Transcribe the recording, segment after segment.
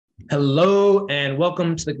Hello and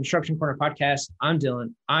welcome to the Construction Corner podcast. I'm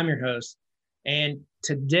Dylan. I'm your host. And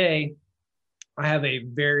today I have a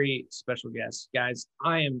very special guest. Guys,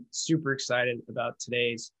 I am super excited about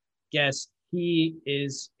today's guest. He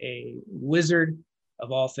is a wizard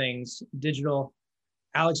of all things digital.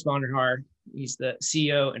 Alex Vonderhaar. He's the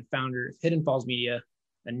CEO and founder of Hidden Falls Media,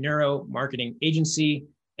 a neuro marketing agency.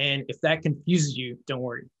 And if that confuses you, don't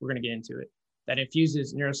worry, we're going to get into it. That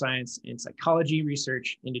infuses neuroscience and psychology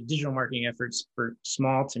research into digital marketing efforts for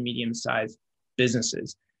small to medium-sized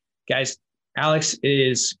businesses. Guys, Alex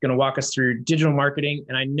is going to walk us through digital marketing,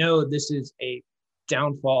 and I know this is a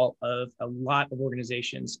downfall of a lot of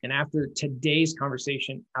organizations. And after today's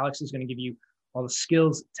conversation, Alex is going to give you all the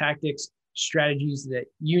skills, tactics, strategies that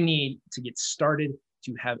you need to get started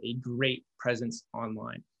to have a great presence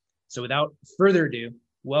online. So without further ado,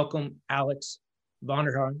 welcome Alex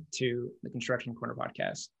Vonderhaar to the Construction Corner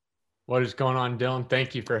podcast. What is going on, Dylan?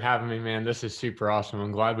 Thank you for having me, man. This is super awesome.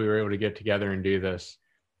 I'm glad we were able to get together and do this.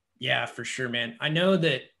 Yeah, for sure, man. I know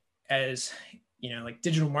that as you know, like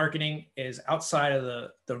digital marketing is outside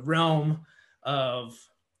of the realm of,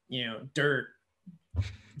 dirt,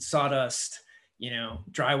 sawdust,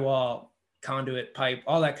 drywall, conduit, pipe,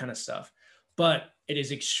 all that kind of stuff. But it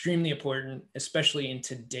is extremely important, especially in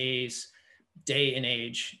today's day and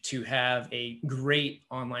age, to have a great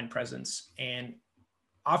online presence. And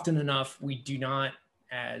often enough, we do not,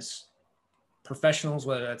 as professionals,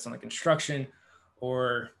 whether that's on the construction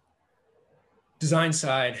or design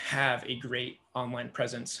side, have a great online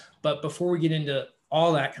presence. But before we get into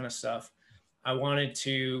all that kind of stuff, I wanted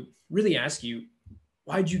to really ask you,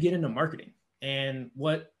 why did you get into marketing, and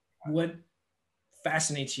what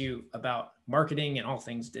fascinates you about marketing and all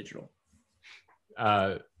things digital?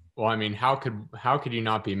 Well, I mean, how could you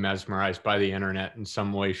not be mesmerized by the internet in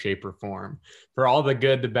some way, shape, or form? For all the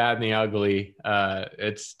good, the bad, and the ugly,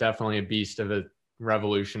 it's definitely a beast of a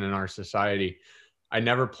revolution in our society. I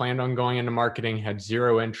never planned on going into marketing, had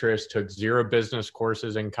zero interest, took zero business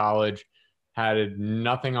courses in college, had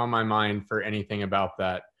nothing on my mind for anything about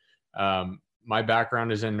that. My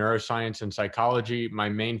background is in neuroscience and psychology. My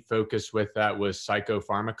main focus with that was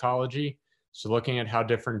psychopharmacology. So looking at how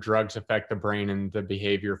different drugs affect the brain and the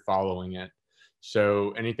behavior following it.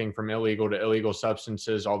 So anything from illegal to illegal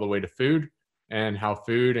substances all the way to food, and how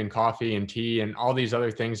food and coffee and tea and all these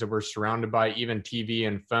other things that we're surrounded by, even TV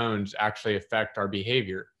and phones, actually affect our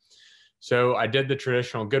behavior. So I did the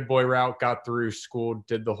traditional good boy route, got through school,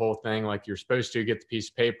 did the whole thing like you're supposed to, get the piece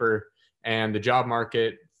of paper, and the job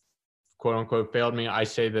market, quote unquote, failed me. I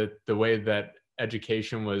say that the way that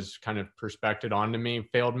education was kind of perspected onto me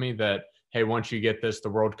failed me, that hey, once you get this, the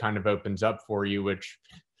world kind of opens up for you, which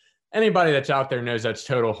anybody that's out there knows that's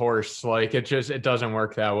total horse. Like it doesn't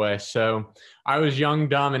work that way. So I was young,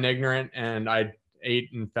 dumb, and ignorant, and I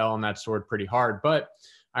ate and fell on that sword pretty hard. But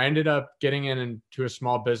I ended up getting into a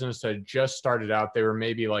small business that just started out. They were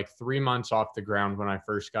maybe like 3 months off the ground when I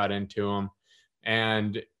first got into them,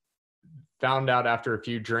 and found out after a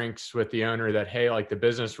few drinks with the owner that, hey, like the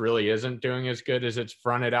business really isn't doing as good as it's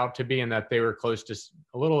fronted out to be, and that they were close to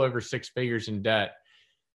a little over 6 figures in debt.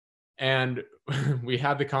 And we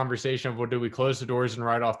had the conversation of, well, do we close the doors and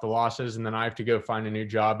write off the losses? And then I have to go find a new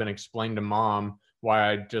job and explain to mom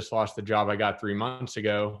why I just lost the job I got 3 months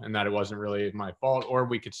ago and that it wasn't really my fault, or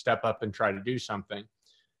we could step up and try to do something.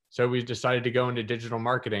 So we decided to go into digital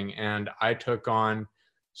marketing, and I took on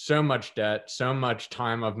so much debt, so much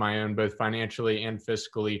time of my own, both financially and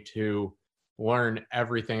fiscally, to learn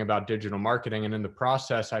everything about digital marketing. And in the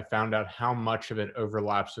process, I found out how much of it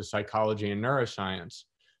overlaps with psychology and neuroscience.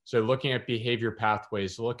 So looking at behavior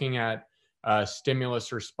pathways, looking at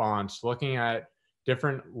stimulus response, looking at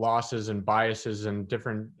different losses and biases and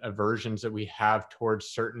different aversions that we have towards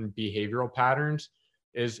certain behavioral patterns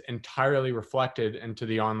is entirely reflected into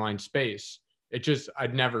the online space.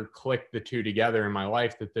 I'd never clicked the two together in my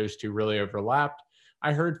life, that those two really overlapped.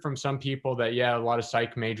 I heard from some people that, yeah, a lot of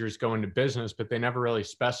psych majors go into business, but they never really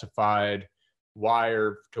specified why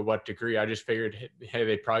or to what degree. I just figured, hey,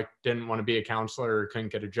 they probably didn't want to be a counselor or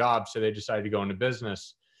couldn't get a job, so they decided to go into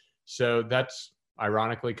business. So that's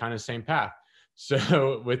ironically kind of the same path.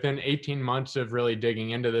 So within 18 months of really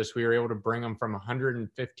digging into this, we were able to bring them from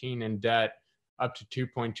 115 in debt up to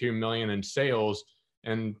 2.2 million in sales.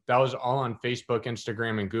 And that was all on Facebook,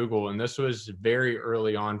 Instagram, and Google. And this was very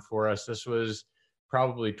early on for us. This was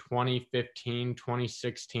probably 2015,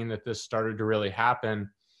 2016 that this started to really happen.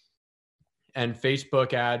 And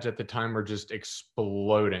Facebook ads at the time were just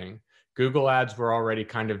exploding. Google ads were already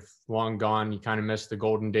kind of long gone. You kind of missed the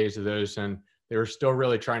golden days of those. And they were still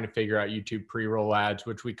really trying to figure out YouTube pre-roll ads,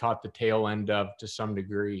 which we caught the tail end of to some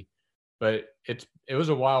degree. but it was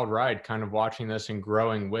a wild ride kind of watching this and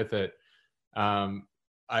growing with it.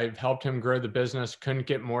 I've helped him grow the business, couldn't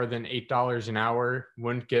get more than $8 an hour,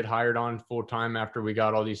 wouldn't get hired on full time after we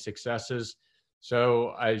got all these successes. So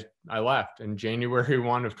I left. In January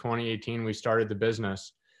 1 of 2018, we started the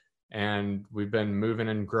business, and we've been moving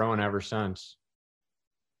and growing ever since.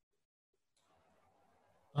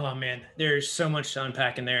 Oh man, there's so much to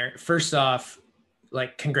unpack in there. First off,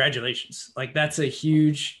 like, congratulations. Like, that's a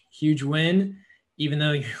huge, huge win, even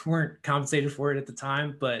though you weren't compensated for it at the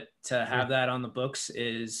time, but to have that on the books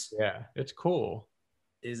yeah, it's cool.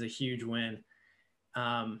 Is a huge win.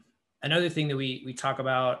 Another thing that we talk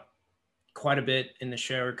about quite a bit in the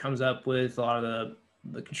show, or comes up with a lot of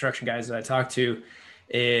the construction guys that I talk to,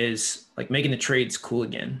 is like making the trades cool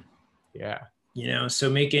again. Yeah. You know, so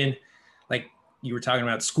making, like you were talking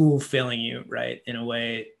about, school failing you, right, in a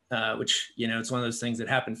way, which, you know, it's one of those things that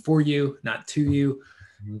happened for you, not to you.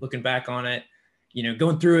 Mm-hmm. Looking back on it, you know,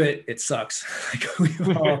 going through it, it sucks.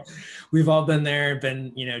 Like, we've all been there,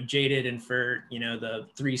 been, you know, jaded. And for, you know, the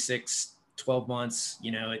 3, 6, 12 months,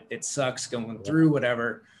 you know, it sucks going through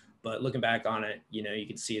whatever, but looking back on it, you know, you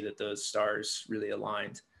can see that those stars really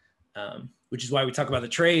aligned, which is why we talk about the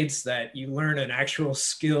trades, that you learn an actual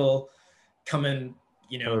skill coming,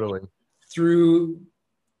 you know, through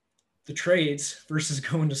the trades versus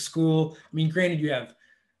going to school. I mean, granted, you have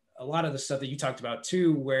a lot of the stuff that you talked about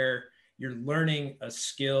too, where you're learning a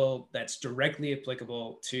skill that's directly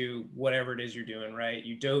applicable to whatever it is you're doing, right?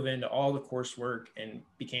 You dove into all the coursework and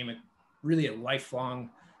became really a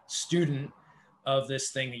lifelong student of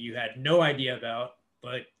this thing that you had no idea about,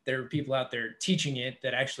 but there are people out there teaching it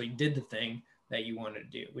that actually did the thing that you wanted to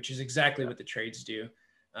do, which is exactly what the trades do.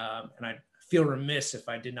 And I feel remiss if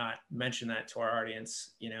I did not mention that to our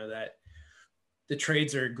audience, you know, that the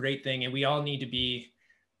trades are a great thing, and we all need to be,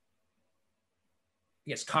 I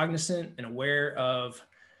guess, cognizant and aware of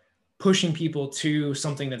pushing people to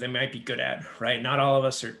something that they might be good at, right? Not all of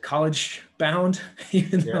us are college bound,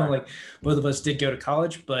 even though like both of us did go to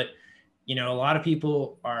college, but you know, a lot of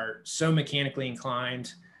people are so mechanically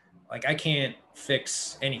inclined. Like, I can't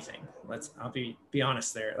fix anything. I'll be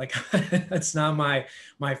honest there. Like, that's not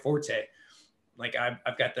my forte. Like,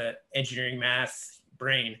 I've got the engineering math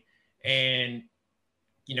brain, and,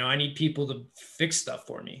 you know, I need people to fix stuff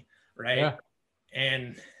for me. Right. Yeah.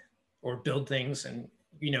 And, or build things. And,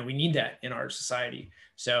 you know, we need that in our society.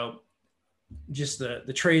 So just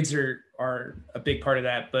the trades are a big part of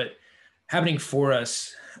that, but happening for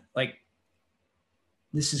us, like,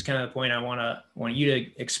 this is kind of the point I want you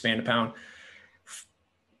to expand upon.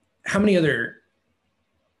 How many other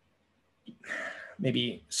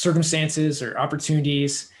maybe circumstances or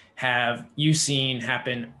opportunities have you seen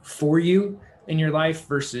happen for you in your life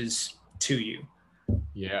versus to you?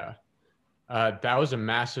 Yeah. That was a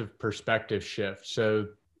massive perspective shift. So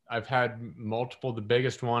I've had multiple. The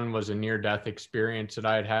biggest one was a near-death experience that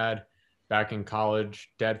I had back in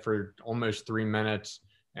college, dead for almost 3 minutes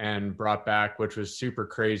and brought back, which was super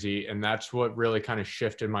crazy. And that's what really kind of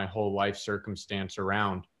shifted my whole life circumstance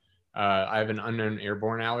around. I have an unknown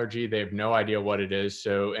airborne allergy. They have no idea what it is.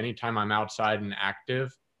 So anytime I'm outside and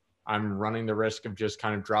active, I'm running the risk of just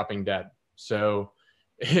kind of dropping dead. So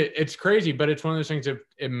it's crazy, but it's one of those things that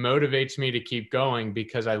it motivates me to keep going,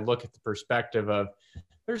 because I look at the perspective of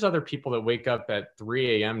there's other people that wake up at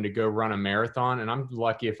 3 a.m. to go run a marathon. And I'm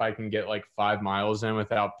lucky if I can get like 5 miles in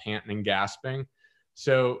without panting and gasping.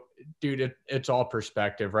 So dude, it's all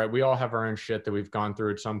perspective, right? We all have our own shit that we've gone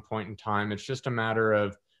through at some point in time. It's just a matter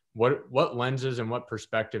of what lenses and what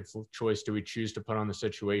perspective choice do we choose to put on the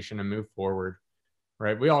situation and move forward,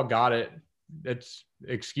 right? We all got it. It's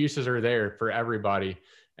excuses are there for everybody.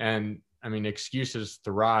 And I mean, excuses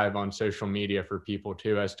thrive on social media for people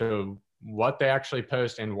too, as to what they actually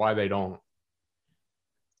post and why they don't.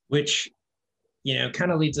 Which, you know,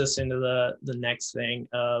 kind of leads us into the next thing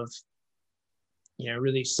of, you know,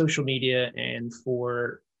 really social media and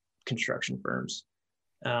for construction firms.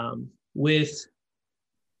 With,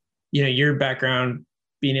 you know, your background,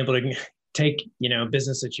 being able to take, you know,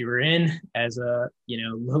 business that you were in as a, you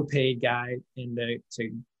know, low paid guy, and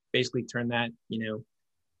to basically turn that, you know,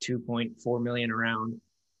 2.4 million around.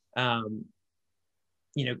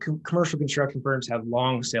 You know, commercial construction firms have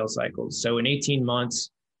long sales cycles. So in 18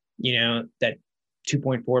 months, you know, that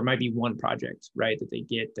 2.4 might be one project, right? That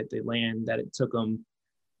they land, that it took them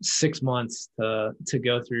 6 months to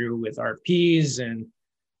go through with RFPs and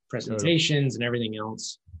presentations and everything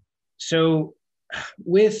else. So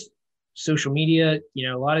with social media, you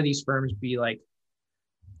know, a lot of these firms be like,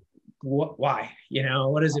 why?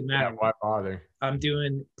 What does it matter? Yeah, why bother? I'm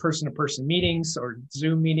doing person-to-person meetings or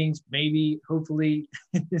Zoom meetings, maybe, hopefully,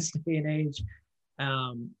 in this day and age,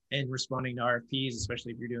 and responding to RFPs,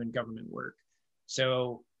 especially if you're doing government work.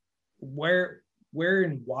 So where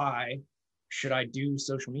and why should I do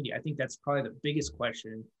social media? I think that's probably the biggest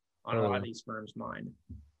question on a lot of these firms' mind.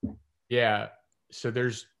 Yeah. So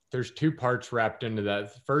there's two parts wrapped into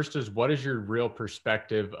that. First is, what is your real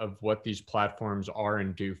perspective of what these platforms are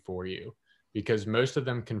and do for you? Because most of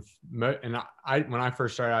them can, and when I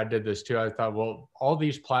first started, I did this too. I thought, well, all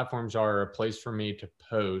these platforms are a place for me to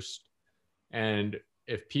post. And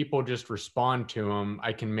if people just respond to them,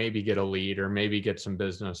 I can maybe get a lead or maybe get some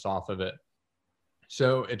business off of it.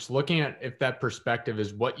 So it's looking at if that perspective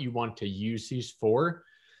is what you want to use these for.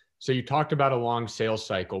 So you talked about a long sales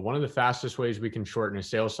cycle. One of the fastest ways we can shorten a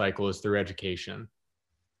sales cycle is through education,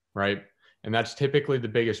 right? And that's typically the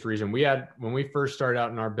biggest reason. When we first started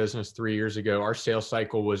out in our business 3 years ago, our sales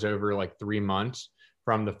cycle was over like 3 months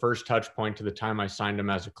from the first touch point to the time I signed them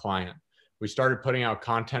as a client. We started putting out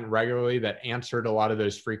content regularly that answered a lot of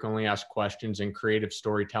those frequently asked questions in creative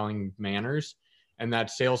storytelling manners. And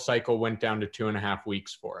that sales cycle went down to 2.5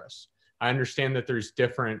 weeks for us. I understand that there's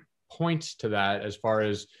different points to that as far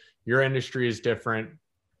as your industry is different,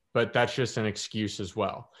 but that's just an excuse as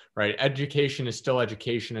well, right? Education is still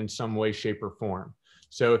education in some way, shape, or form.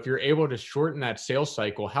 So if you're able to shorten that sales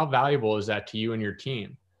cycle, how valuable is that to you and your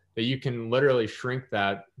team? That you can literally shrink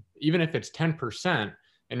that, even if it's 10%,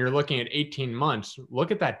 and you're looking at 18 months,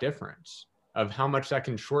 look at that difference of how much that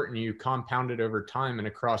can shorten you compounded over time and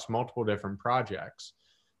across multiple different projects.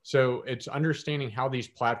 So it's understanding how these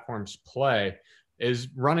platforms play. Is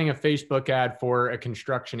running a Facebook ad for a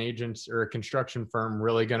construction agent or a construction firm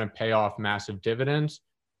really going to pay off massive dividends?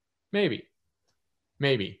 Maybe,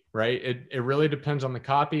 right? It really depends on the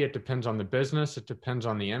copy. It depends on the business. It depends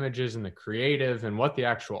on the images and the creative and what the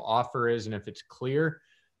actual offer is and if it's clear.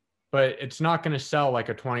 But it's not going to sell like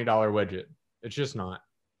a $20 widget. It's just not.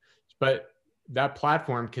 But that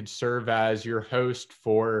platform could serve as your host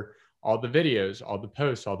for all the videos, all the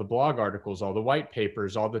posts, all the blog articles, all the white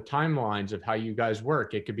papers, all the timelines of how you guys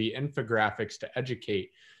work. It could be infographics to educate.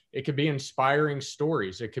 It could be inspiring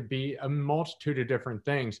stories. It could be a multitude of different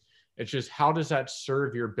things. It's just, how does that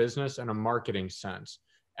serve your business in a marketing sense?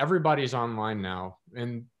 Everybody's online now,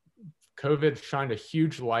 and COVID shined a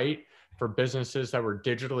huge light for businesses that were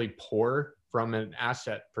digitally poor from an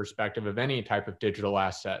asset perspective of any type of digital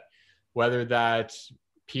asset, whether that's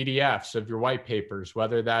PDFs of your white papers,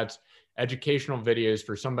 whether that's educational videos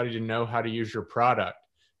for somebody to know how to use your product.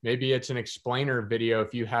 Maybe it's an explainer video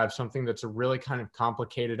if you have something that's a really kind of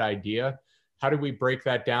complicated idea. How do we break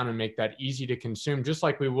that down and make that easy to consume, just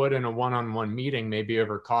like we would in a one-on-one meeting, maybe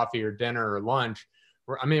over coffee or dinner or lunch,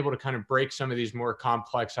 where I'm able to kind of break some of these more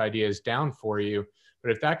complex ideas down for you.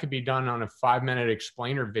 But if that could be done on a 5-minute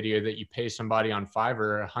explainer video that you pay somebody on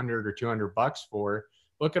Fiverr or 100 or $200 for,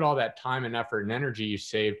 look at all that time and effort and energy you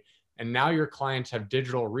saved. And now your clients have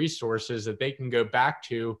digital resources that they can go back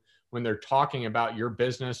to when they're talking about your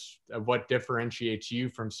business, of what differentiates you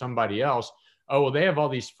from somebody else. Oh, well, they have all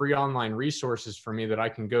these free online resources for me that I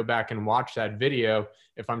can go back and watch that video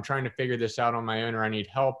if I'm trying to figure this out on my own, or I need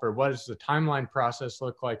help, or what does the timeline process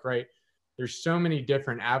look like, right? There's so many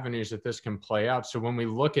different avenues that this can play out. So when we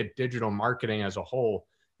look at digital marketing as a whole,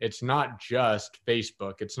 it's not just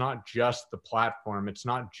Facebook. It's not just the platform. It's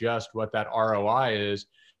not just what that ROI is.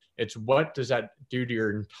 It's what does that do to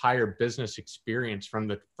your entire business experience from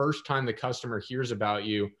the first time the customer hears about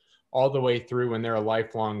you all the way through when they're a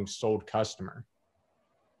lifelong sold customer.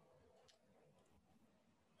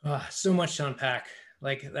 So much to unpack.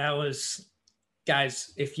 Like, that was,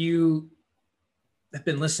 guys, if you have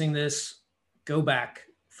been listening to this, go back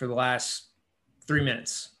for the last 3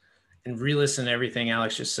 minutes and re-listen to everything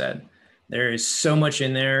Alex just said. There is so much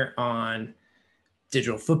in there on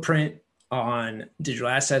digital footprint, on digital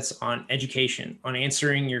assets, on education, on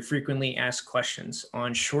answering your frequently asked questions,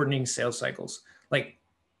 on shortening sales cycles. Like,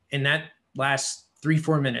 in that last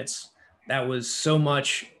 3-4 minutes, that was so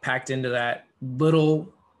much packed into that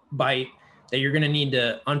little bite that you're going to need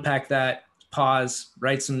to unpack that, pause,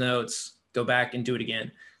 write some notes, go back and do it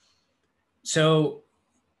again. So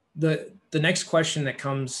the next question that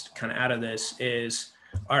comes kind of out of this is,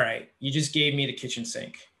 all right, you just gave me the kitchen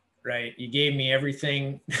sink, right? You gave me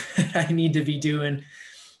everything I need to be doing.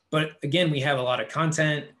 But again, we have a lot of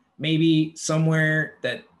content, maybe somewhere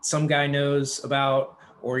that some guy knows about,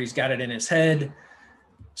 or he's got it in his head.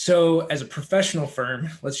 So as a professional firm,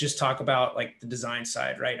 let's just talk about like the design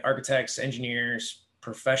side, right? Architects, engineers,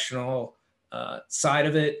 professional side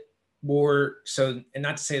of it. more so, and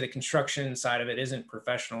not to say the construction side of it isn't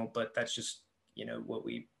professional, but that's just, what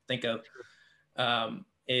we think of,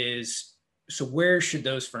 is, so where should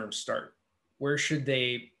those firms start? Where should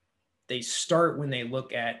they start when they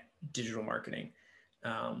look at digital marketing?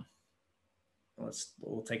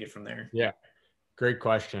 We'll take it from there. Yeah, great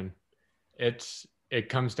question. It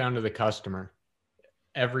comes down to the customer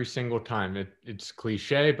every single time. It's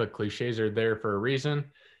cliche, but cliches are there for a reason.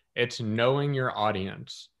 It's knowing your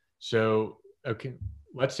audience. So, okay,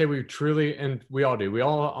 let's say we truly, and we all do, we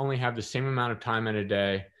all only have the same amount of time in a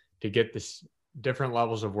day to get this different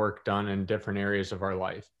levels of work done in different areas of our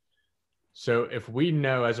life. So if we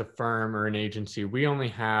know as a firm or an agency, we only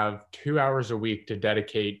have 2 hours a week to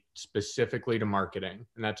dedicate specifically to marketing,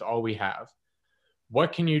 and that's all we have.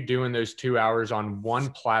 What can you do in those 2 hours on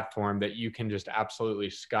one platform that you can just absolutely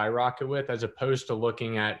skyrocket with, as opposed to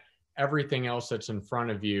looking at everything else that's in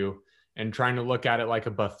front of you and trying to look at it like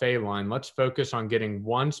a buffet line? Let's focus on getting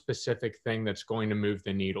one specific thing that's going to move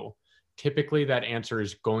the needle. Typically, that answer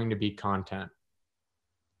is going to be content.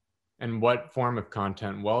 And what form of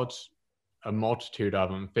content? Well, it's a multitude of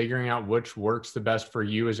them. Figuring out which works the best for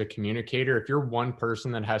you as a communicator. If you're one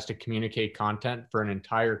person that has to communicate content for an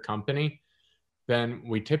entire company, then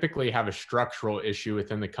we typically have a structural issue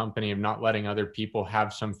within the company of not letting other people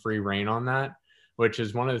have some free reign on that, which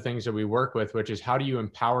is one of the things that we work with, which is how do you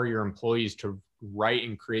empower your employees to write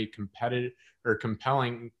and create competitive or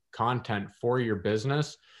compelling content for your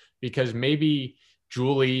business? Because maybe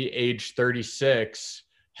Julie, age 36,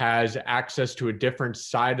 has access to a different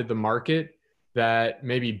side of the market that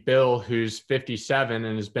maybe Bill, who's 57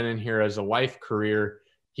 and has been in here as a life career,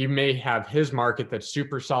 he may have his market that's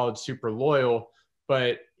super solid, super loyal,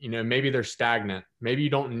 but maybe they're stagnant. Maybe you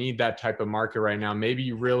don't need that type of market right now. Maybe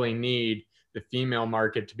you really need the female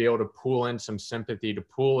market to be able to pull in some sympathy, to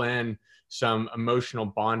pull in some emotional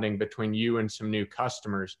bonding between you and some new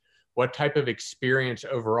customers. What type of experience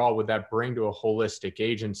overall would that bring to a holistic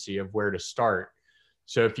agency of where to start?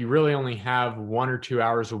 So if you really only have 1 or 2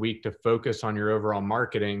 hours a week to focus on your overall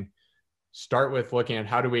marketing, start with looking at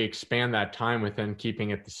how do we expand that time within keeping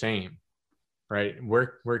it the same, right?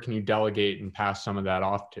 Where can you delegate and pass some of that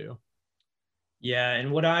off to? Yeah.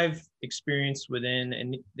 And what I've experienced within,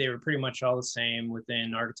 and they were pretty much all the same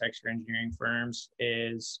within architecture engineering firms,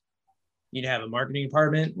 is you'd have a marketing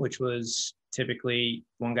department, which was typically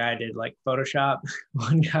one guy did like Photoshop,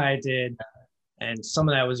 one guy did, and some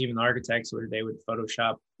of that was even the architects where they would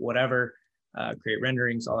Photoshop whatever, create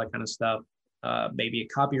renderings, all that kind of stuff. Maybe a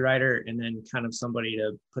copywriter, and then kind of somebody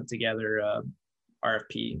to put together a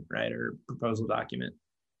RFP, right, or proposal document.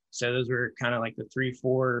 So those were kind of like the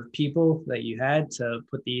 3-4 people that you had to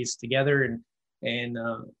put these together. And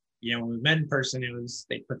when we met in person,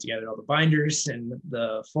 they put together all the binders and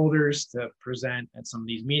the folders to present at some of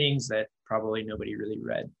these meetings that probably nobody really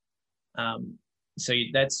read. So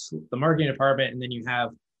that's the marketing department. And then you have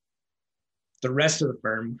the rest of the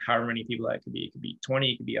firm, however many people that could be. It could be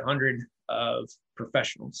 20, it could be 100 of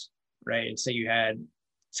professionals, right? And so you had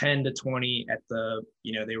 10 to 20 at the,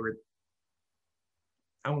 they were,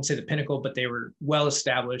 I won't say the pinnacle, but they were well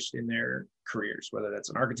established in their careers, whether that's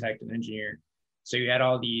an architect, an engineer. So you had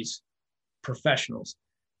all these professionals.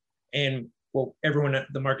 And what everyone at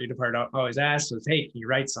the marketing department always asked was, hey, can you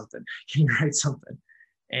write something? Can you write something?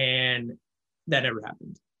 And that never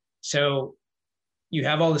happened. So you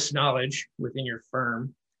have all this knowledge within your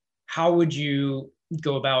firm. How would you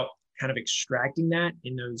go about kind of extracting that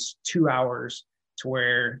in those 2 hours to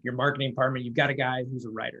where your marketing department, you've got a guy who's a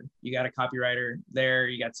writer, you got a copywriter there,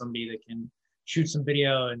 you got somebody that can shoot some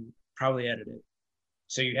video and probably edit it.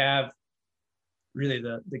 So you have really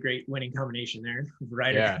the great winning combination there,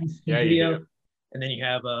 writer and video, and then you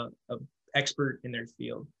have a expert in their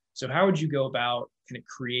field. So how would you go about kind of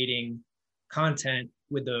creating content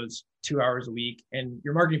with those 2 hours a week? And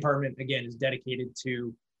your marketing department, again, is dedicated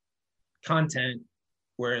to content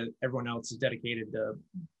where everyone else is dedicated to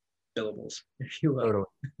billables, if you will. Totally.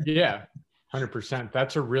 Yeah, 100%.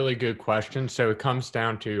 That's a really good question. So it comes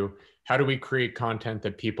down to, how do we create content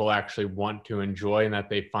that people actually want to enjoy and that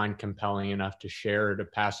they find compelling enough to share or to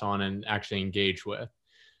pass on and actually engage with?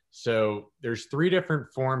 So there's 3 different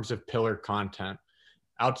forms of pillar content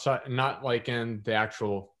outside, not like in the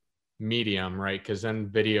actual medium, right? Because then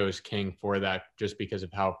video is king for that, just because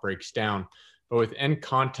of how it breaks down. But within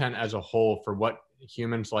content as a whole, for what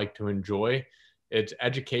humans like to enjoy, it's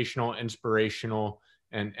educational, inspirational,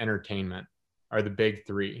 and entertainment are the big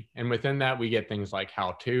 3. And within that, we get things like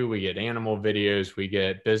how-to, we get animal videos, we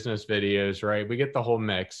get business videos, right? We get the whole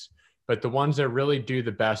mix. But the ones that really do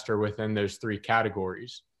the best are within those 3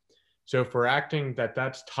 categories. So if we're acting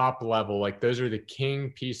that's top level, like those are the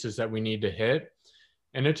king pieces that we need to hit.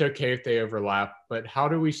 And it's okay if they overlap, but how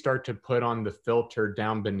do we start to put on the filter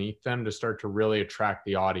down beneath them to start to really attract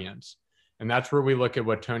the audience? And that's where we look at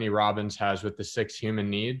what Tony Robbins has with the 6 human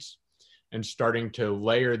needs and starting to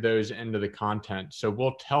layer those into the content. So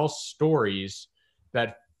we'll tell stories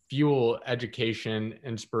that fuel education,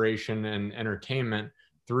 inspiration, and entertainment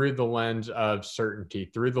through the lens of certainty,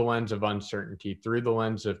 through the lens of uncertainty, through the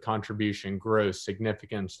lens of contribution, growth,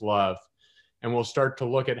 significance, love. And we'll start to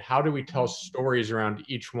look at how do we tell stories around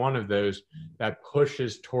each one of those that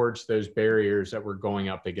pushes towards those barriers that we're going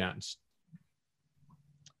up against.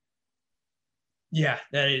 Yeah,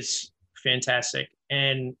 that is fantastic.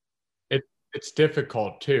 And it's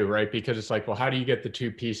difficult too, right? Because it's like, well, how do you get the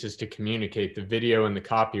two pieces to communicate, the video and the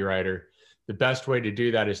copywriter? The best way to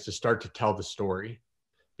do that is to start to tell the story,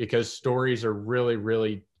 because stories are really,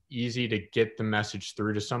 really easy to get the message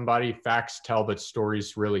through to somebody. Facts tell, but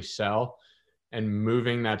stories really sell. And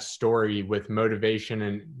moving that story with motivation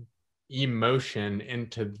and emotion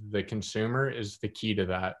into the consumer is the key to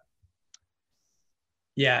that.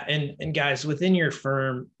 Yeah. And guys, within your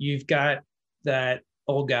firm, you've got that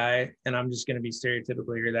old guy, and I'm just going to be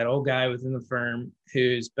stereotypical here, that old guy within the firm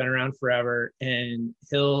who's been around forever, and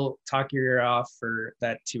he'll talk your ear off for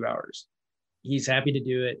that 2 hours. He's happy to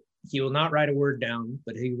do it. He will not write a word down,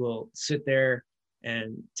 but he will sit there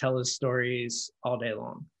and tell his stories all day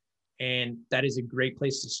long. And that is a great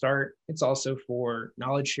place to start. It's also for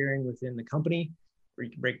knowledge sharing within the company, where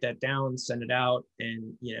you can break that down, send it out,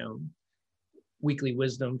 and, weekly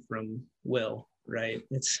wisdom from Will, right?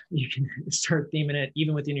 You can start theming it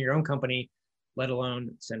even within your own company, let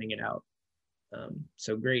alone sending it out.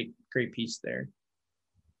 So great piece there.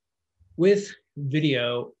 With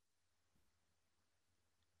video,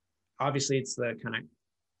 obviously it's the kind of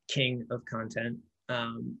king of content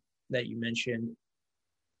that you mentioned.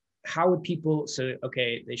 How would people, so,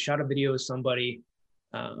 okay, they shot a video with somebody,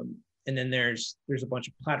 and then there's a bunch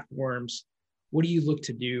of platforms. What do you look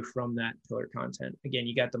to do from that pillar content? Again,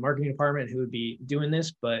 you got the marketing department who would be doing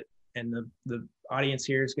this, and the audience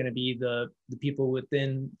here is going to be the people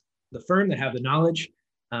within the firm that have the knowledge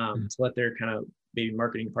to let their kind of maybe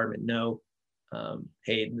marketing department know,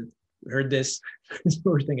 hey, heard this, this is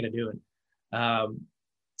what we're thinking of doing.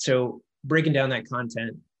 So breaking down that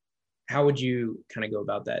content, how would you kind of go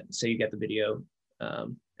about that? Say you get the video,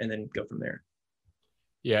 and then go from there.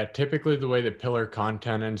 Yeah, typically the way the pillar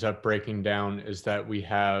content ends up breaking down is that we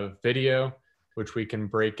have video, which we can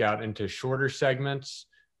break out into shorter segments.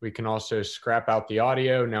 We can also scrap out the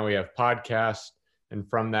audio. Now we have podcast. And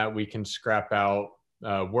from that, we can scrap out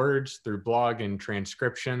words through blog and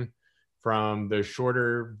transcription. From those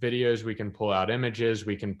shorter videos, we can pull out images.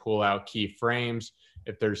 We can pull out key frames.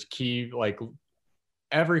 If there's key, like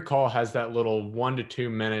every call has that little 1 to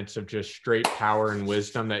 2 minutes of just straight power and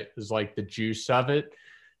wisdom that is like the juice of it.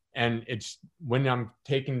 And it's when I'm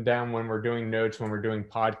taking down, when we're doing notes, when we're doing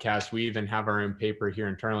podcasts, we even have our own paper here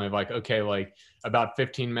internally of like, okay, like about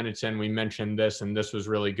 15 minutes in, we mentioned this and this was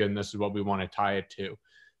really good. And this is what we want to tie it to.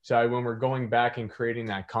 So when we're going back and creating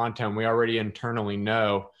that content, we already internally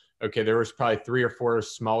know, okay, there was probably 3 or 4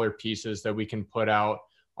 smaller pieces that we can put out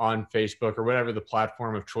on Facebook or whatever the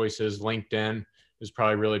platform of choice is. LinkedIn is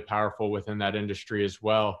probably really powerful within that industry as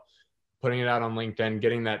well. Putting it out on LinkedIn,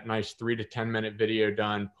 getting that nice 3 to 10 minute video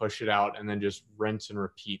done, push it out, and then just rinse and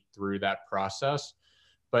repeat through that process.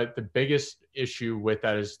 But the biggest issue with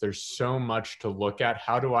that is there's so much to look at.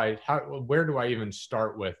 Where do I even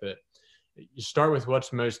start with it? You start with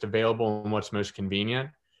what's most available and what's most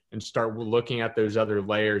convenient, and start looking at those other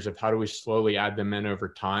layers of how do we slowly add them in over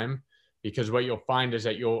time. Because what you'll find is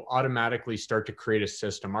that you'll automatically start to create a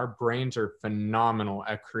system. Our brains are phenomenal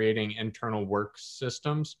at creating internal work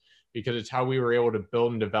systems, because it's how we were able to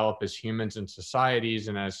build and develop as humans and societies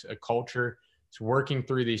and as a culture. It's working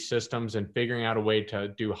through these systems and figuring out a way to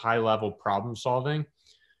do high level problem solving.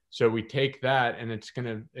 So we take that and it's going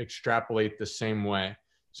to extrapolate the same way.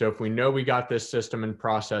 So if we know we got this system and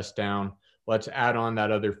process down, let's add on that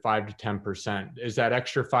other 5 to 10%. Is that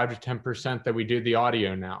extra 5 to 10% that we do the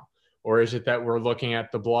audio now? Or is it that we're looking at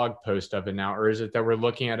the blog post of it now? Or is it that we're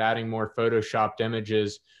looking at adding more Photoshopped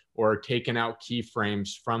images or taking out keyframes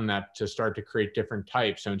from that to start to create different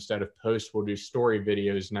types? So instead of posts, we'll do story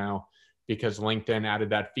videos now because LinkedIn added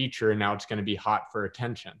that feature and now it's going to be hot for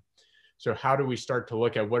attention. So how do we start to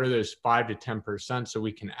look at what are those 5 to 10% so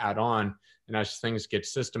we can add on? And as things get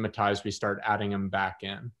systematized, we start adding them back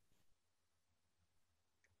in.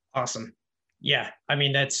 Awesome. Yeah. I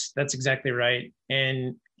mean, that's exactly right.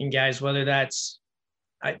 And guys, whether that's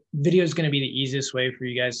Video is going to be the easiest way for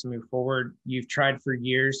you guys to move forward. You've tried for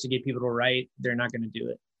years to get people to write. They're not going to do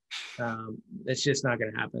it. It's just not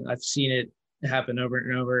going to happen. I've seen it happen over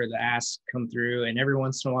and over. The asks come through, and every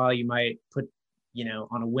once in a while you might put,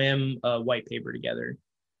 on a whim, a white paper together,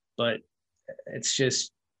 but it's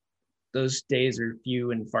just, those days are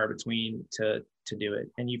few and far between to do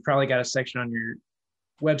it. And you've probably got a section on your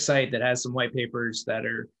website that has some white papers that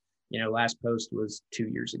are, last post was 2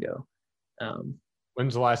 years ago.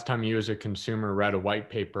 When's the last time you as a consumer read a white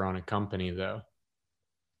paper on a company though?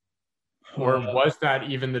 Or was that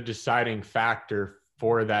even the deciding factor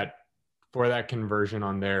for that conversion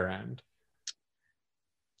on their end?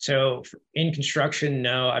 So in construction,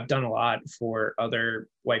 no, I've done a lot for other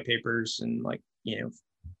white papers and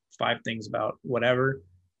 5 things about whatever,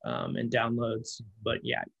 and downloads. But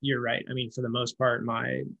yeah, you're right. I mean, for the most part,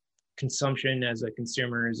 my consumption as a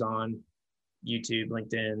consumer is on YouTube,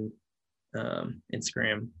 LinkedIn,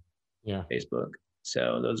 Instagram, Facebook.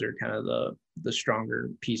 So those are kind of the stronger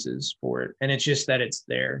pieces for it. And it's just that it's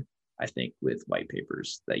there, I think, with white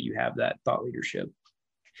papers, that you have that thought leadership.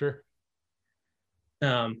 Sure.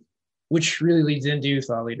 Which really leads into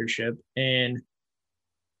thought leadership. And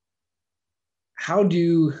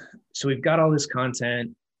so we've got all this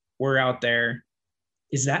content, we're out there.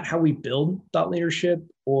 Is that how we build thought leadership?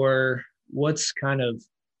 Or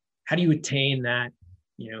how do you attain that,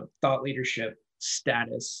 thought leadership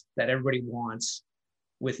status that everybody wants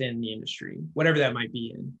within the industry, whatever that might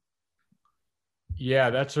be in?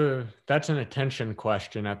 Yeah, that's an attention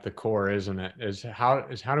question at the core, isn't it? Is how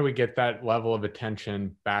do we get that level of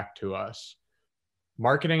attention back to us?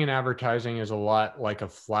 Marketing and advertising is a lot like a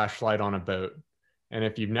flashlight on a boat. And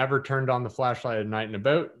if you've never turned on the flashlight at night in a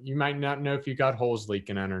boat, you might not know if you got holes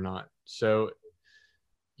leaking in or not. So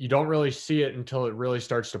you don't really see it until it really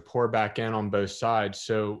starts to pour back in on both sides.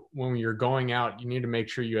 So when you're going out, you need to make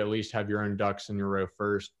sure you at least have your own ducks in your row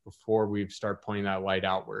first before we start pointing that light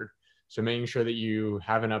outward. So making sure that you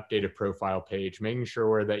have an updated profile page, making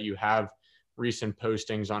sure that you have recent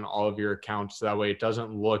postings on all of your accounts. So that way it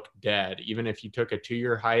doesn't look dead. Even if you took a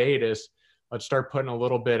 2-year hiatus, let's start putting a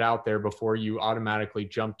little bit out there before you automatically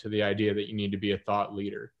jump to the idea that you need to be a thought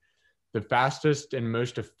leader. The fastest and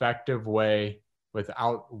most effective way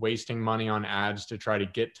without wasting money on ads to try to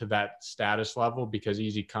get to that status level, because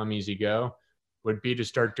easy come, easy go, would be to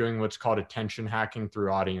start doing what's called attention hacking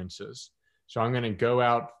through audiences. So I'm going to go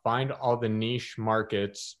out, find all the niche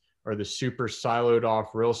markets or the super siloed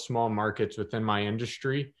off, real small markets within my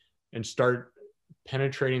industry and start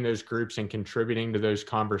penetrating those groups and contributing to those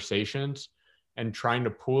conversations and trying to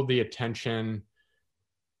pull the attention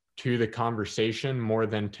to the conversation more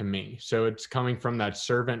than to me. So it's coming from that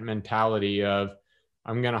servant mentality of,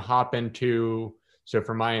 I'm going to hop into, so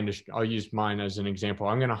for my industry, I'll use mine as an example.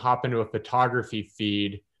 I'm going to hop into a photography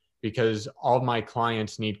feed because all of my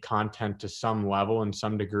clients need content to some level and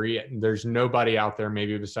some degree. And there's nobody out there,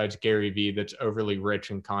 maybe besides Gary Vee, that's overly rich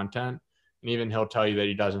in content. And even he'll tell you that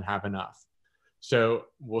he doesn't have enough. So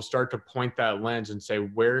we'll start to point that lens and say,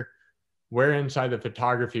 where inside the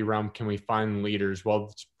photography realm can we find leaders? Well,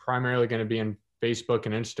 it's primarily going to be in Facebook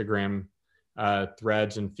and Instagram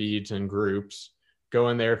threads and feeds and groups. Go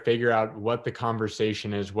in there, figure out what the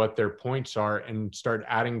conversation is, what their points are, and start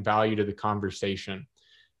adding value to the conversation.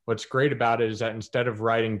 What's great about it is that instead of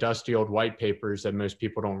writing dusty old white papers that most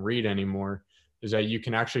people don't read anymore, is that you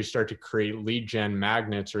can actually start to create lead gen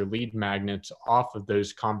magnets or lead magnets off of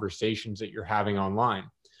those conversations that you're having online.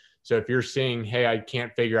 So if you're seeing, hey, I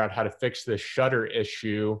can't figure out how to fix this shutter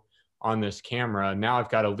issue on this camera, now I've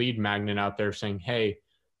got a lead magnet out there saying, hey,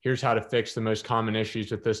 here's how to fix the most common issues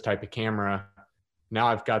with this type of camera. Now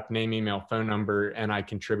I've got name, email, phone number, and I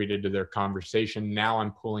contributed to their conversation. Now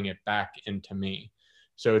I'm pulling it back into me.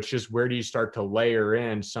 So it's just, where do you start to layer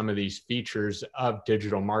in some of these features of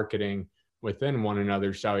digital marketing within one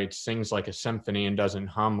another so it sings like a symphony and doesn't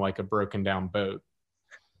hum like a broken down boat?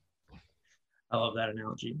 I love that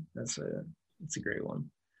analogy. That's a great one.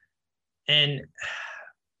 And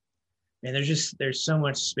there's so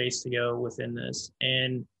much space to go within this.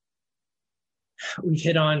 And we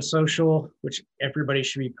hit on social, which everybody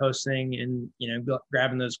should be posting and,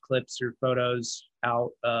 grabbing those clips or photos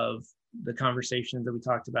out of the conversations that we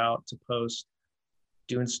talked about to post,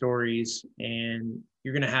 doing stories, and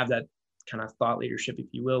you're going to have that kind of thought leadership, if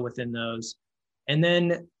you will, within those. And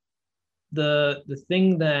then the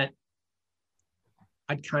thing that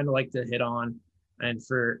I'd kind of like to hit on, and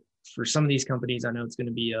for some of these companies, I know it's going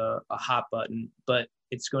to be a hot button, but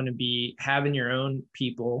it's going to be having your own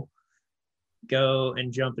people go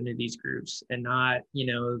and jump into these groups and not,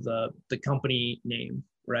 the company name,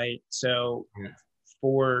 right? So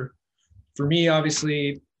for for me,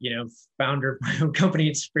 obviously, founder of my own company,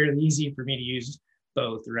 it's fairly easy for me to use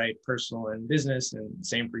both, right? Personal and business, and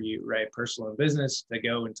same for you, right? Personal and business to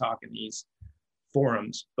go and talk in these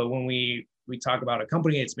forums. But when we talk about a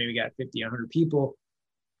company, it's maybe got 50, 100 people.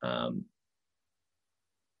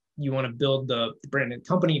 You want to build the brand of the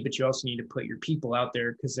company, but you also need to put your people out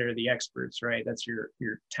there because they're the experts, right? That's your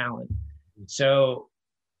talent. So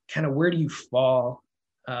kind of where do you fall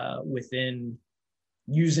within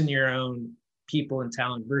using your own people and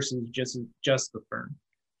talent versus just the firm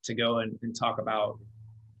to go and talk about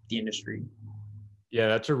the industry? Yeah,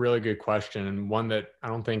 that's a really good question, and one that I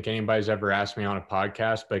don't think anybody's ever asked me on a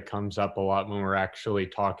podcast, but it comes up a lot when we're actually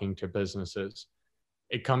talking to businesses.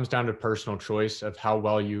 It comes down to personal choice of how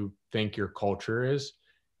well you think your culture is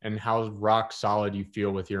and how rock solid you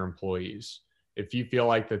feel with your employees. If you feel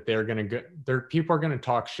like that they're going to go, people are going to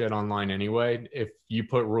talk shit online anyway, if you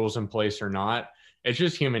put rules in place or not. It's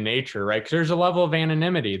just human nature, right? Because there's a level of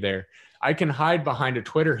anonymity there. I can hide behind a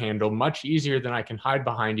Twitter handle much easier than I can hide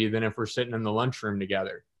behind you than if we're sitting in the lunchroom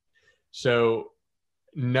together. So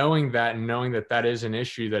knowing that and knowing that that is an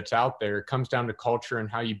issue that's out there, it comes down to culture and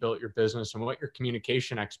how you built your business and what your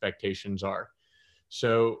communication expectations are.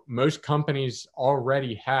 So most companies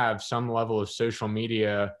already have some level of social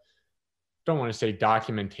media, don't want to say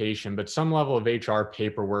documentation, but some level of HR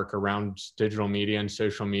paperwork around digital media and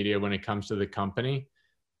social media when it comes to the company.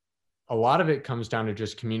 A lot of it comes down to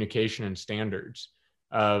just communication and standards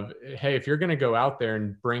of, hey, if you're going to go out there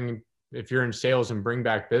and if you're in sales and bring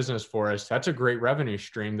back business for us, that's a great revenue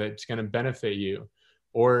stream that's going to benefit you.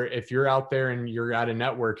 Or if you're out there and you're at a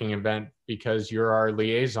networking event because you're our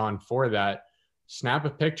liaison for that, snap a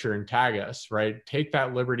picture and tag us, right? Take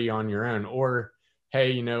that liberty on your own. Or,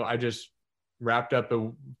 hey, I just wrapped up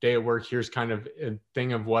a day at work. Here's kind of a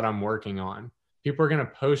thing of what I'm working on. People are going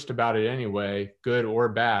to post about it anyway, good or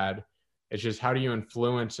bad. It's just how do you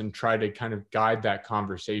influence and try to kind of guide that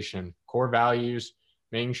conversation? Core values,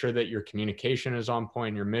 making sure that your communication is on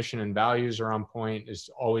point, your mission and values are on point is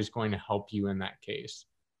always going to help you in that case.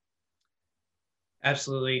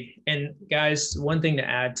 Absolutely. And guys, one thing to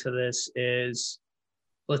add to this is,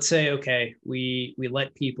 let's say, okay, we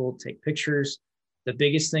let people take pictures. The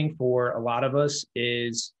biggest thing for a lot of us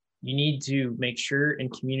is you need to make sure and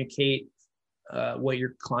communicate what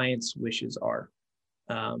your client's wishes are.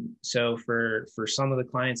 So for some of the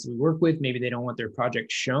clients that we work with, maybe they don't want their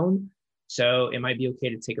project shown. So it might be okay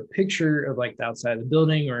to take a picture of like the outside of the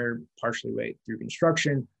building or partially way through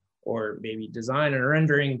construction, or maybe design and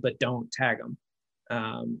rendering, but don't tag them.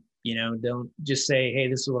 Don't just say, hey,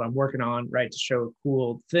 this is what I'm working on, right? To show a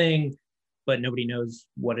cool thing, but nobody knows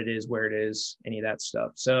what it is, where it is, any of that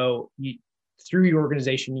stuff. So through your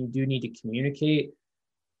organization, you do need to communicate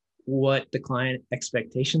what the client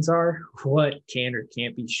expectations are, what can or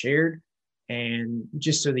can't be shared, and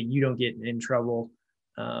just so that you don't get in trouble,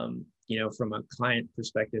 from a client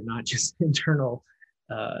perspective, not just internal,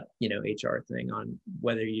 HR thing on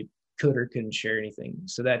whether you could or couldn't share anything.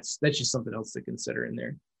 So that's just something else to consider in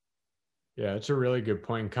there. Yeah, it's a really good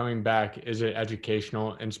point. Coming back, is it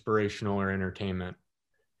educational, inspirational, or entertainment?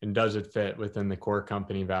 And does it fit within the core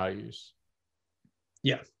company values?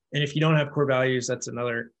 Yeah. And if you don't have core values, that's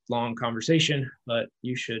another long conversation, but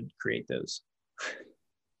you should create those.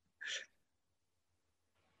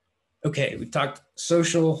 Okay, we've talked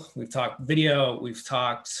social, we've talked video, we've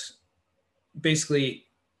talked basically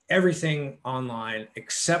everything online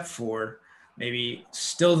except for maybe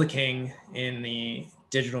still the king in the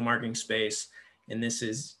digital marketing space, and this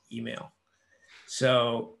is email.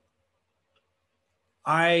 So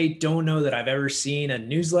I don't know that I've ever seen a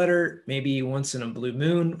newsletter, maybe once in a blue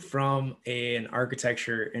moon, from an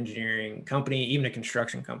architecture engineering company, even a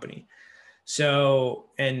construction company. So,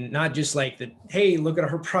 and not just like the, hey, look at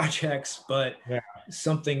our projects, but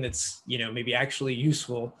something that's, maybe actually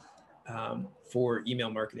useful for email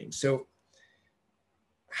marketing. So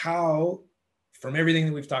how, from everything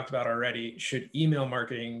that we've talked about already, should email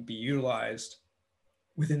marketing be utilized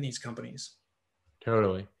within these companies?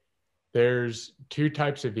 Totally. There's two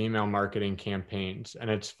types of email marketing campaigns, and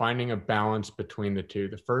it's finding a balance between the two.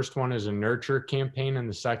 The first one is a nurture campaign, and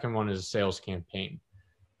the second one is a sales campaign.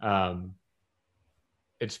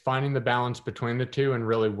 It's finding the balance between the two and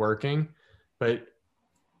really working. But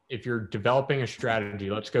if you're developing a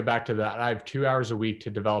strategy, let's go back to that. I have 2 hours a week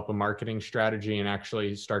to develop a marketing strategy and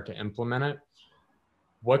actually start to implement it.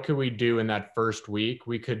 What could we do in that first week?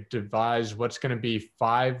 We could devise what's going to be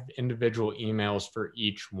 5 individual emails for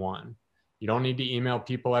each one. You don't need to email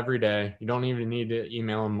people every day. You don't even need to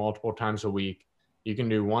email them multiple times a week. You can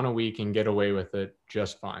do one a week and get away with it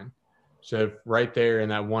just fine. So if right there in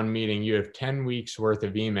that one meeting, you have 10 weeks worth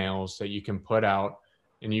of emails that you can put out,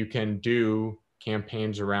 and you can do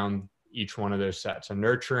campaigns around each one of those sets, a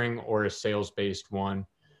nurturing or a sales-based one.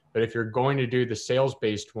 But if you're going to do the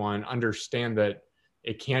sales-based one, understand that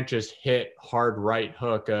it can't just hit hard right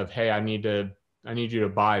hook of, hey, I need you to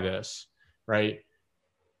buy this, right?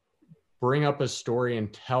 Bring up a story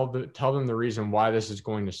and tell them the reason why this is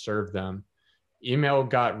going to serve them. Email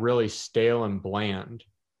got really stale and bland.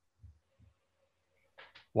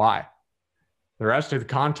 Why? The rest of the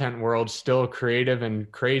content world's still creative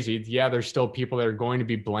and crazy. Yeah, there's still people that are going to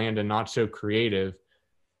be bland and not so creative,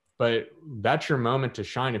 but that's your moment to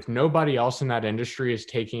shine. If nobody else in that industry is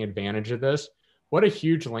taking advantage of this, what a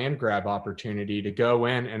huge land grab opportunity to go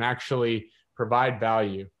in and actually provide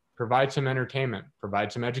value, provide some entertainment,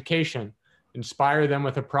 provide some education, inspire them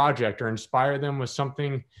with a project or inspire them with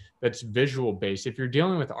something that's visual based. If you're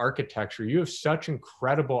dealing with architecture, you have such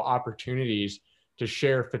incredible opportunities to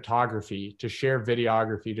share photography, to share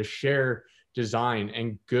videography, to share design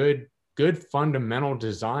and good fundamental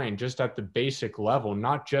design just at the basic level,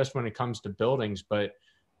 not just when it comes to buildings, but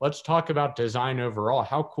let's talk about design overall.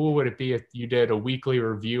 How cool would it be if you did a weekly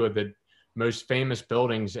review of the most famous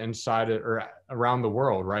buildings inside or around the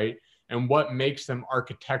world, right? And what makes them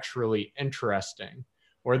architecturally interesting,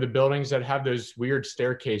 or the buildings that have those weird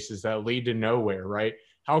staircases that lead to nowhere, right?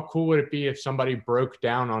 How cool would it be if somebody broke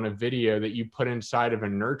down on a video that you put inside of a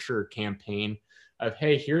nurture campaign of,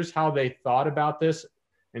 hey, here's how they thought about this,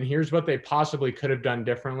 and here's what they possibly could have done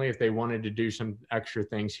differently if they wanted to do some extra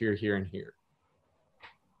things here, here, and here.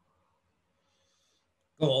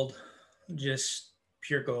 Gold, just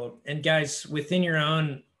pure gold. And guys, within your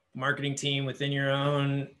own marketing team, within your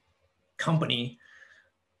own company,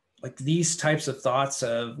 like these types of thoughts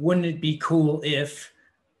of, wouldn't it be cool if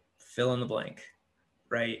fill in the blank,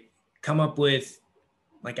 right? Come up with,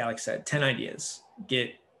 like Alex said, 10 ideas,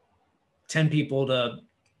 get 10 people to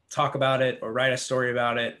talk about it or write a story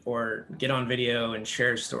about it or get on video and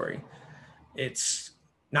share a story. It's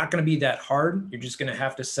not going to be that hard. You're just going to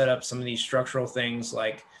have to set up some of these structural things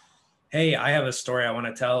like, hey, I have a story I want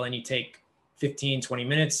to tell, and you take 15, 20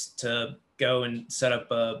 minutes to go and set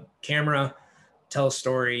up a camera, tell a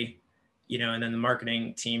story, and then the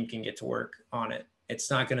marketing team can get to work on it. It's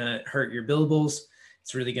not going to hurt your billables.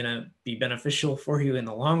 It's really going to be beneficial for you in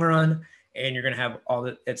the long run. And you're going to have all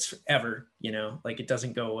that. It's ever, like it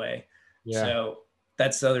doesn't go away. Yeah. So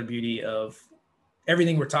that's the other beauty of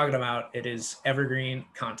everything we're talking about. It is evergreen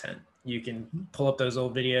content. You can pull up those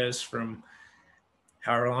old videos from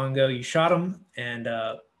however long ago you shot them and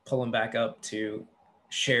pull them back up to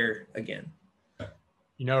share again.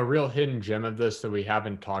 A real hidden gem of this that we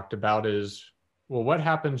haven't talked about is, well, what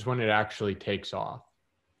happens when it actually takes off?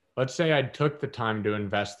 Let's say I took the time to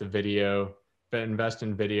invest in video, invest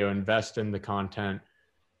in the content.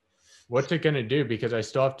 What's it going to do? Because I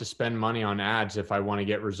still have to spend money on ads if I want to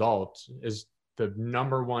get results, is the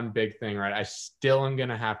number one big thing, right? I still am going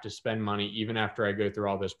to have to spend money even after I go through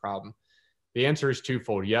all this problem. The answer is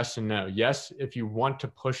twofold, yes and no. Yes, if you want to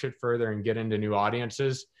push it further and get into new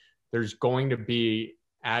audiences, there's going to be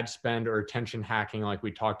ad spend or attention hacking like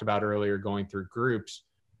we talked about earlier going through groups.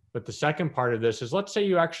 But the second part of this is, let's say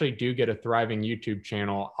you actually do get a thriving YouTube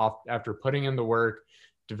channel after putting in the work,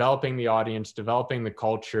 developing the audience, developing the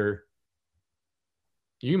culture.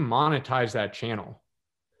 You monetize that channel,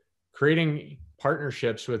 creating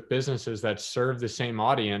partnerships with businesses that serve the same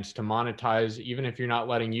audience to monetize, even if you're not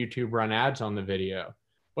letting YouTube run ads on the video.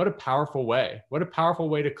 What a powerful way. What a powerful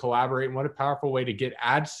way to collaborate, and what a powerful way to get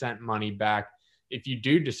AdSense money back if you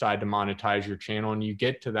do decide to monetize your channel and you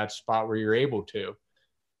get to that spot where you're able to.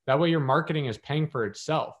 That way your marketing is paying for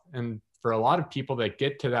itself. And for a lot of people that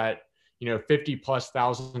get to that,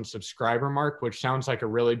 50,000+ subscriber mark, which sounds like a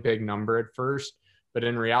really big number at first, but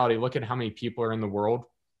in reality, look at how many people are in the world.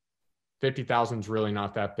 50,000 is really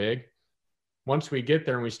not that big. Once we get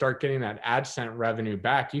there and we start getting that AdSense revenue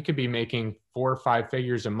back, you could be making 4 or 5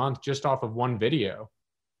 figures a month just off of one video.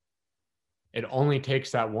 It only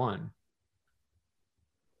takes that one.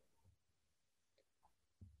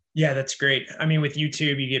 Yeah, that's great. I mean, with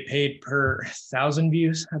YouTube, you get paid per 1,000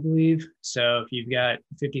 views, I believe. So if you've got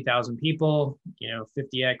 50,000 people,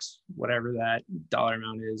 50x, whatever that dollar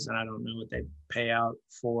amount is, and I don't know what they pay out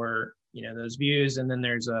for, those views. And then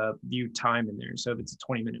there's a view time in there. So if it's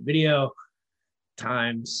a 20-minute video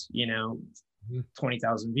times,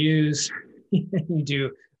 20,000 views, you do a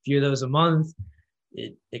few of those a month,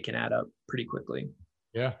 it can add up pretty quickly.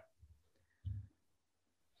 Yeah.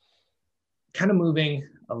 Kind of moving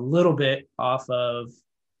a little bit off of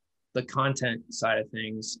the content side of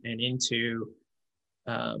things and into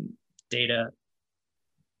data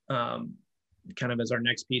kind of as our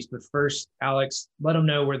next piece. But first, Alex, let them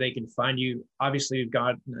know where they can find you. Obviously, we've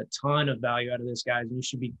gotten a ton of value out of this, guys, and you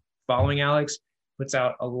should be following Alex. Puts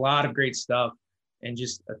out a lot of great stuff and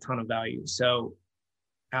just a ton of value. So,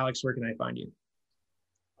 Alex, where can I find you?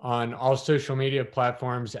 On all social media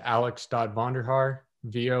platforms, alex.vonderhaar,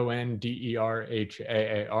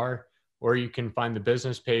 Vonderhaar, or you can find the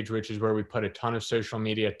business page, which is where we put a ton of social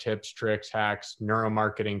media tips, tricks, hacks,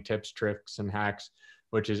 neuromarketing tips, tricks, and hacks,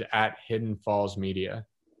 which is at Hidden Falls Media.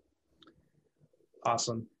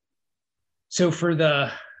 Awesome. So for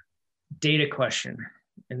the data question,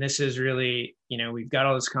 and this is really, we've got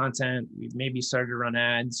all this content, we've maybe started to run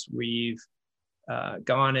ads, we've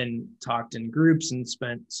gone and talked in groups and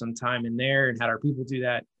spent some time in there and had our people do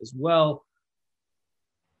that as well.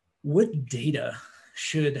 What data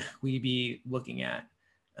should we be looking at?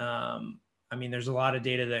 There's a lot of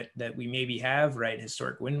data that we maybe have, right?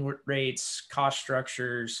 Historic win rates, cost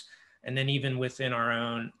structures, and then even within our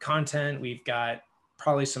own content, we've got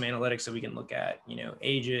probably some analytics that we can look at,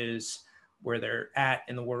 ages, where they're at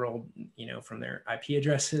in the world, from their IP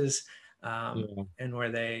addresses, and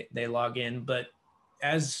where they log in. But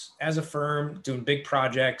as a firm doing big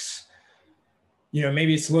projects,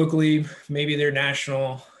 maybe it's locally, maybe they're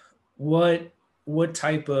national. What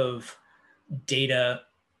type of data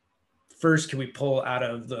first can we pull out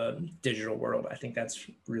of the digital world? I think that's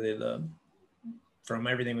really from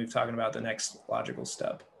everything we've talked about, the next logical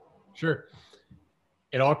step. Sure.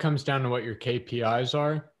 It all comes down to what your KPIs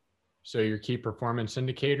are. So your key performance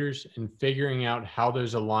indicators, and figuring out how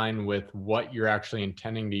those align with what you're actually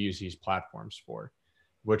intending to use these platforms for,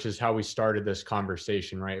 which is how we started this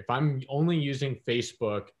conversation, right? If I'm only using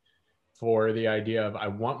Facebook for the idea of I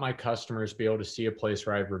want my customers to be able to see a place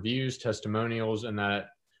where I have reviews, testimonials, and that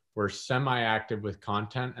we're semi-active with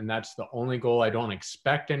content, and that's the only goal. I don't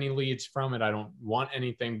expect any leads from it. I don't want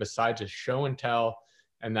anything besides a show and tell,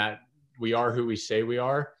 and that we are who we say we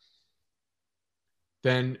are.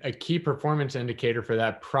 Then a key performance indicator for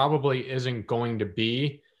that probably isn't going to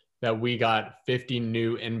be that we got 50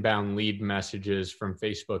 new inbound lead messages from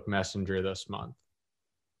Facebook Messenger this month.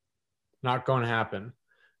 Not going to happen.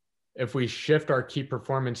 If we shift our key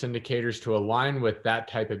performance indicators to align with that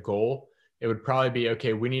type of goal, it would probably be,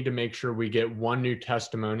 okay, we need to make sure we get one new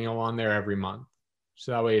testimonial on there every month.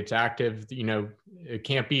 So that way it's active. It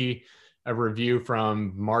can't be a review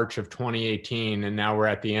from March of 2018 and now we're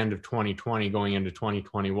at the end of 2020 going into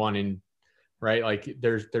 2021, and right, like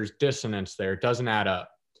there's dissonance there. It doesn't add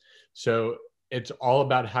up. So it's all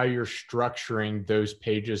about how you're structuring those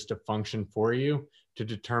pages to function for you to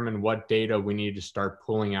determine what data we need to start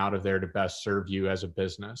pulling out of there to best serve you as a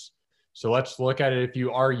business. So let's look at it. If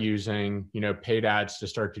you are using, paid ads to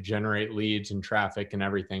start to generate leads and traffic and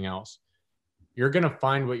everything else, you're going to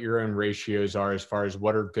find what your own ratios are as far as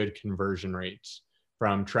what are good conversion rates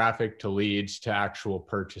from traffic to leads to actual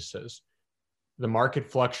purchases. The market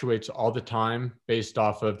fluctuates all the time based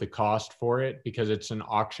off of the cost for it because it's an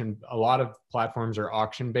auction. A lot of platforms are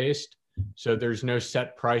auction based. So there's no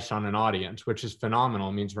set price on an audience, which is phenomenal.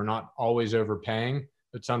 It means we're not always overpaying,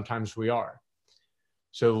 but sometimes we are.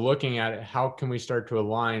 So looking at it, how can we start to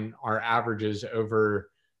align our averages over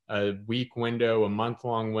a week window, a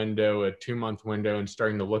month-long window, a 2-month window, and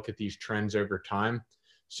starting to look at these trends over time?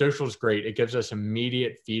 Social is great. It gives us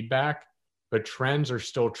immediate feedback, but trends are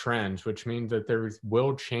still trends, which means that there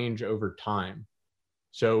will change over time.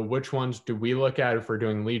 So which ones do we look at if we're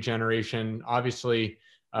doing lead generation? Obviously,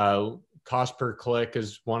 cost per click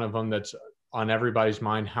is one of them that's on everybody's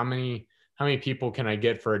mind. How many people can I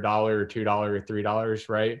get for $1 or $2 or $3,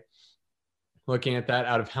 right? Looking at that,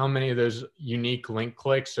 out of how many of those unique link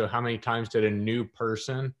clicks, so how many times did a new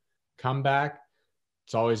person come back?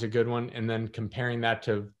 It's always a good one. And then comparing that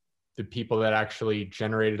to the people that actually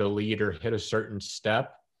generated a lead or hit a certain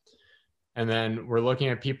step. And then we're looking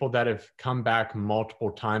at people that have come back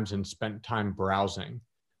multiple times and spent time browsing.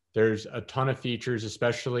 There's a ton of features,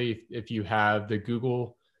 especially if you have the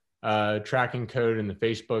Google tracking code and the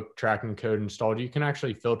Facebook tracking code installed. You can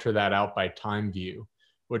actually filter that out by time view,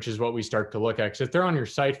 which is what we start to look at. Because if they're on your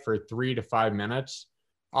site for 3 to 5 minutes,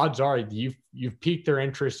 odds are you've piqued their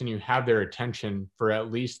interest and you have their attention for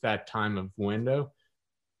at least that time of window.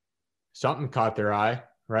 Something caught their eye,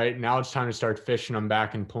 right? Now it's time to start fishing them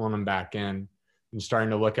back and pulling them back in and starting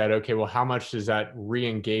to look at, okay, well, how much does that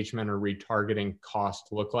re-engagement or retargeting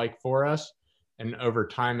cost look like for us? And over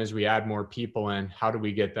time, as we add more people in, how do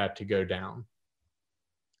we get that to go down?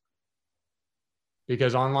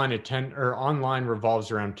 Because online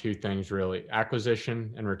revolves around 2 things, really: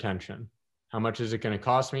 acquisition and retention. How much is it going to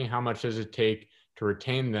cost me? How much does it take to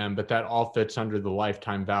retain them? But that all fits under the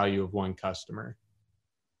lifetime value of one customer.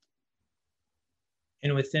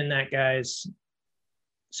 And within that, guys,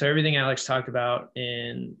 so everything Alex talked about,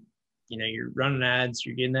 and you're running ads,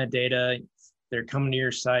 you're getting that data, they're coming to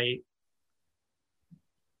your site.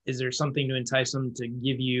 Is there something to entice them to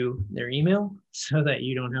give you their email so that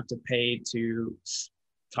you don't have to pay to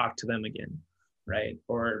talk to them again, right?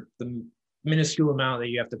 Or the minuscule amount that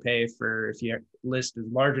you have to pay for, if your list is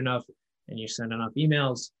large enough and you send enough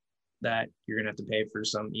emails, that you're going to have to pay for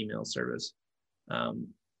some email service.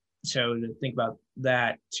 So to think about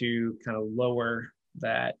that, to kind of lower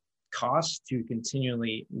that cost to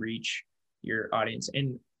continually reach your audience.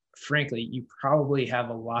 And frankly, you probably have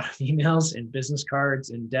a lot of emails and business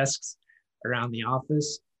cards and desks around the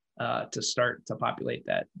office to start to populate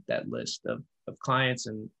that list of clients.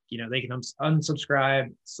 And they can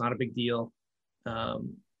unsubscribe. It's not a big deal,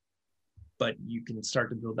 but you can start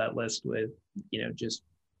to build that list with just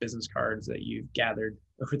business cards that you've gathered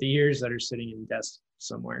over the years that are sitting in desks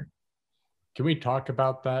somewhere. Can we talk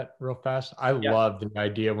about that real fast? I love the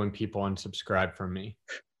idea when people unsubscribe from me.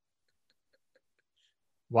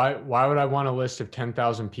 Why would I want a list of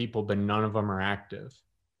 10,000 people, but none of them are active?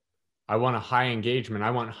 I want a high engagement.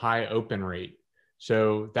 I want high open rate.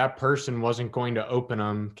 So that person wasn't going to open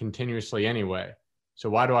them continuously anyway. So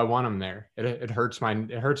why do I want them there? It hurts my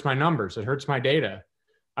numbers. It hurts my data.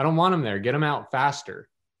 I don't want them there. Get them out faster.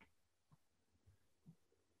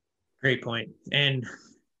 Great point. And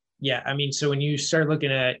yeah, I mean, so when you start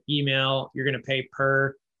looking at email, you're going to pay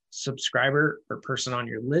per subscriber or person on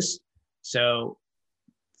your list. So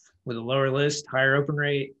with a lower list, higher open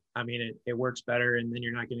rate, I mean, it works better. And then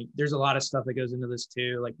you're not getting, there's a lot of stuff that goes into this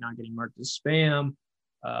too, like not getting marked as spam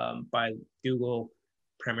by Google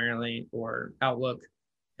primarily, or Outlook,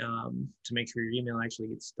 to make sure your email actually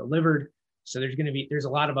gets delivered. So there's a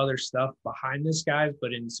lot of other stuff behind this, guys,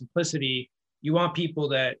 but in simplicity, you want people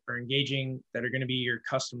that are engaging, that are going to be your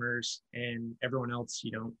customers, and everyone else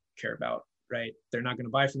you don't care about, right? They're not going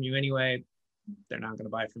to buy from you anyway. They're not going to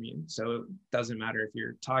buy from you. So it doesn't matter if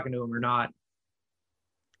you're talking to them or not,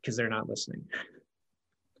 because they're not listening.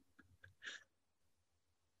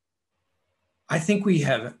 I think we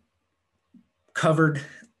have covered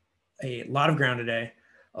a lot of ground today,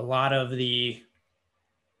 a lot of the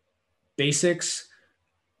basics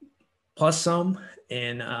plus some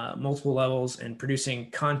in multiple levels, and producing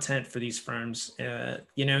content for these firms.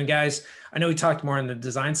 And guys, I know we talked more on the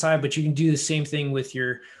design side, but you can do the same thing with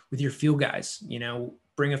your field guys.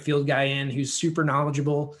 Bring a field guy in who's super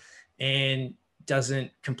knowledgeable and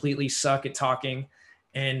doesn't completely suck at talking,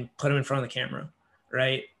 and put him in front of the camera,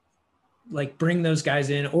 right? Like, bring those guys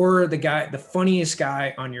in, or the funniest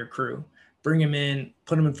guy on your crew, bring him in,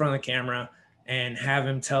 put him in front of the camera, and have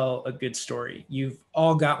him tell a good story. You've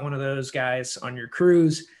all got one of those guys on your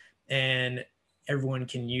crews, and everyone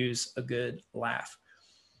can use a good laugh.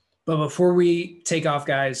 But before we take off,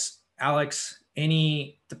 guys, Alex,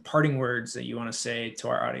 any departing words that you want to say to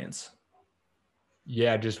our audience?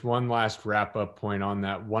 Yeah, just one last wrap up point on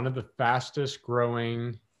that. One of the fastest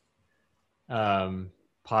growing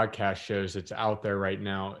podcast shows that's out there right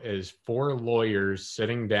now is 4 lawyers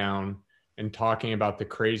sitting down and talking about the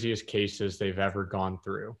craziest cases they've ever gone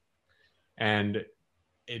through. And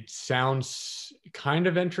it sounds kind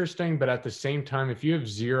of interesting, but at the same time, if you have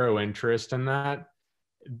zero interest in that,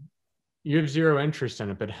 you have zero interest in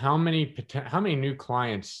it. But how many new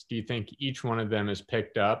clients do you think each one of them has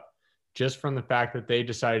picked up just from the fact that they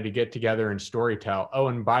decided to get together and storytell? Oh,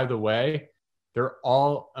 and by the way, they're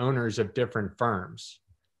all owners of different firms.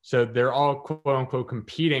 So they're all quote unquote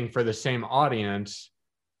competing for the same audience,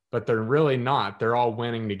 but they're really not. They're all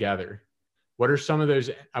winning together. What are some of those?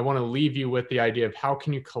 I want to leave you with the idea of how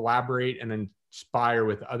can you collaborate and inspire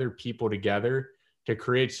with other people together to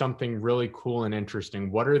create something really cool and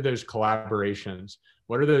interesting? What are those collaborations?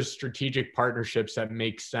 What are those strategic partnerships that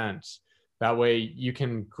make sense? That way you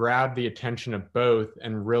can grab the attention of both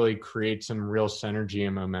and really create some real synergy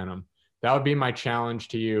and momentum. That would be my challenge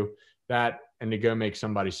to you, and to go make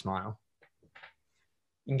somebody smile.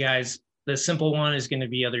 And guys, the simple one is going to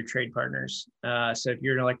be other trade partners. So if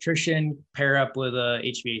you're an electrician, pair up with a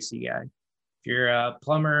HVAC guy. If you're a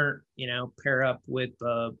plumber, pair up with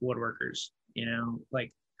woodworkers,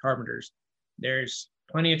 like carpenters. There's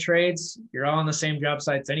plenty of trades. You're all on the same job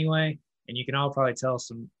sites anyway, and you can all probably tell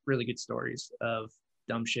some really good stories of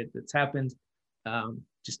dumb shit that's happened.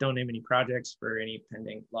 Just don't name any projects for any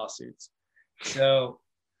pending lawsuits. So,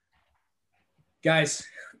 guys,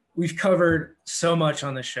 we've covered so much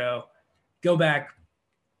on the show. Go back,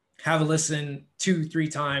 have a listen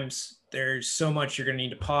 2-3 times. There's so much you're going to need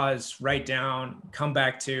to pause, write down, come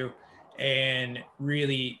back to, and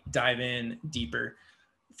really dive in deeper.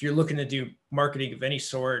 If you're looking to do marketing of any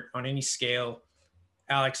sort on any scale,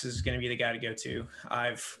 Alex is going to be the guy to go to.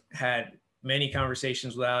 I've had many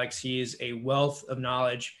conversations with Alex. He is a wealth of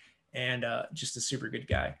knowledge and just a super good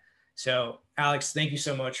guy. So, Alex, thank you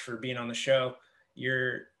so much for being on the show.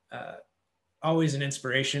 You're always an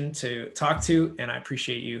inspiration to talk to, and I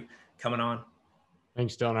appreciate you coming on.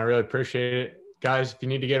 Thanks, Dylan. I really appreciate it. Guys, if you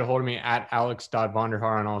need to get a hold of me, at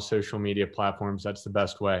alex.vonderhaar on all social media platforms. That's the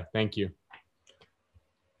best way. Thank you.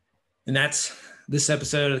 And that's this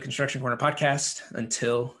episode of the Construction Corner podcast.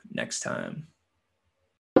 Until next time.